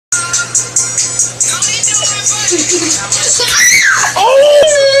Oh!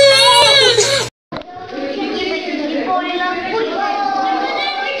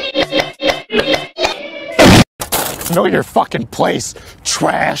 Know your fucking place,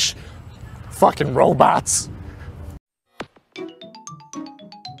 trash. Fucking robots.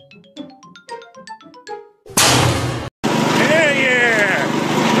 Yeah!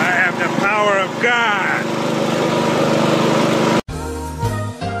 I have the power of God!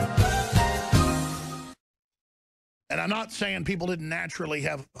 And I'm not saying people didn't naturally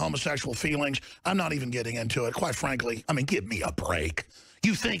have homosexual feelings. I'm not even getting into it, quite frankly. I mean, give me a break.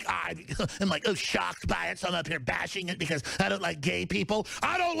 You think I am like, oh, shocked by it, so I'm up here bashing it because I don't like gay people?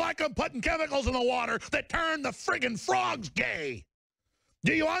 I don't like them putting chemicals in the water that turn the friggin' frogs gay.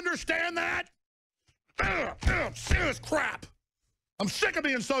 Do you understand that? Serious crap. I'm sick of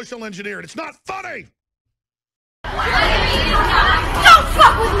being social engineered. It's not funny. Don't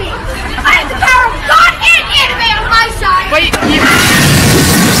fuck with me! I have the power of God and anime on my side! Wait,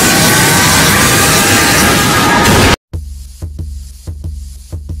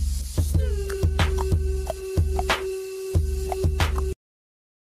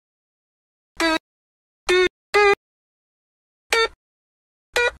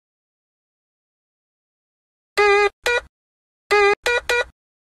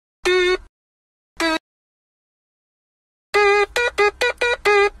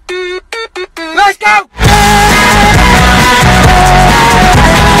 let's go!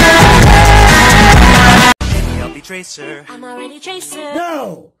 Maybe I'll be Tracer. I'm already Tracer.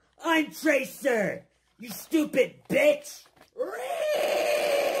 No! I'm Tracer! You stupid bitch!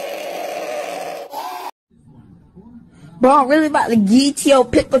 Bro, I'm really about to get your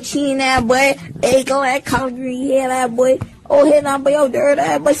pickle chin that boy. Egg on that collard green head that boy. Oh, head on boy, your dirt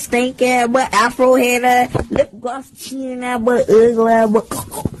that boy. Stink ass boy. Afro head that. Lip gloss chin that boy. Ugly ass boy.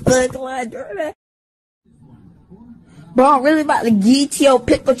 Ugly ass dirt that. Bro, I'm really about to get your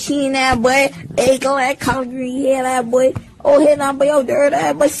pickle chin that boy. Egg on that collard green head that boy. Oh, head on boy, your dirt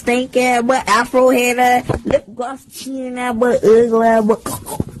that boy. Stink ass boy. Afro head that. Lip gloss chin that boy. Ugly ass boy.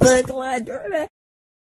 Ugly ass dirt that.